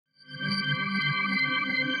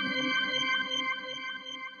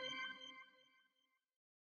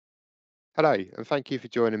Hello, and thank you for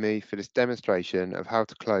joining me for this demonstration of how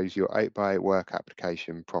to close your 8x8 work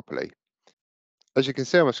application properly. As you can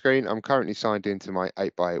see on my screen, I'm currently signed into my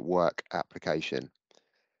 8x8 work application.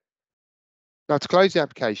 Now, to close the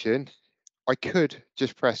application, I could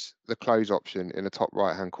just press the close option in the top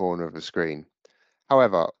right-hand corner of the screen.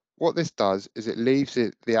 However, what this does is it leaves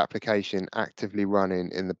the application actively running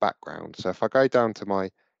in the background. So if I go down to my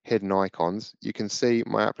hidden icons, you can see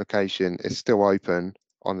my application is still open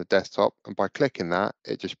on the desktop, and by clicking that,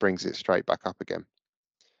 it just brings it straight back up again.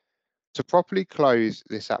 To properly close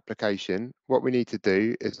this application, what we need to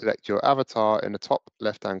do is select your avatar in the top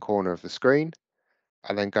left-hand corner of the screen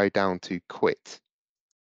and then go down to Quit.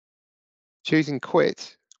 Choosing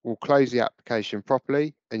Quit will close the application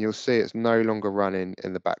properly, and you'll see it's no longer running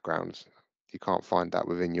in the background. You can't find that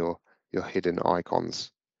within your hidden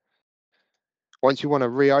icons. Once you want to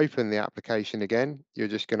reopen the application again, you're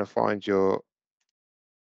just going to find your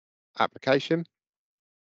application,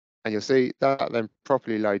 and you'll see that then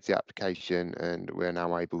properly loads the application, and we're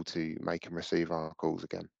now able to make and receive our calls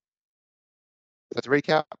again. So to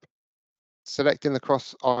recap, selecting the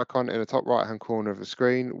cross icon in the top right hand corner of the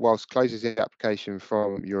screen whilst closes the application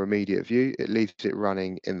from your immediate view, it leaves it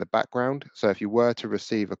running in the background. So if you were to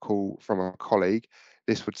receive a call from a colleague,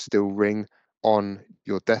 this would still ring on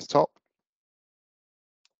your desktop.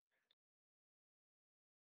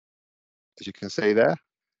 As you can see there,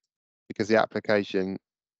 because the application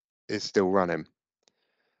is still running.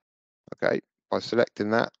 Okay, by selecting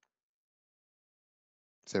that,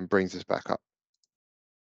 it then brings us back up.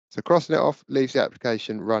 So crossing it off leaves the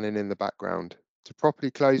application running in the background. To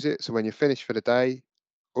properly close it, so when you're finished for the day,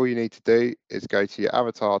 all you need to do is go to your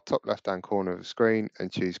avatar top left-hand corner of the screen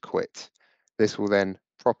and choose Quit. This will then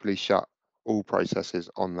properly shut all processes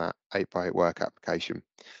on that 8x8 work application.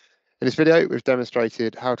 In this video, we've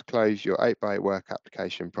demonstrated how to close your 8x8 work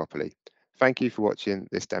application properly. Thank you for watching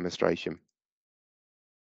this demonstration.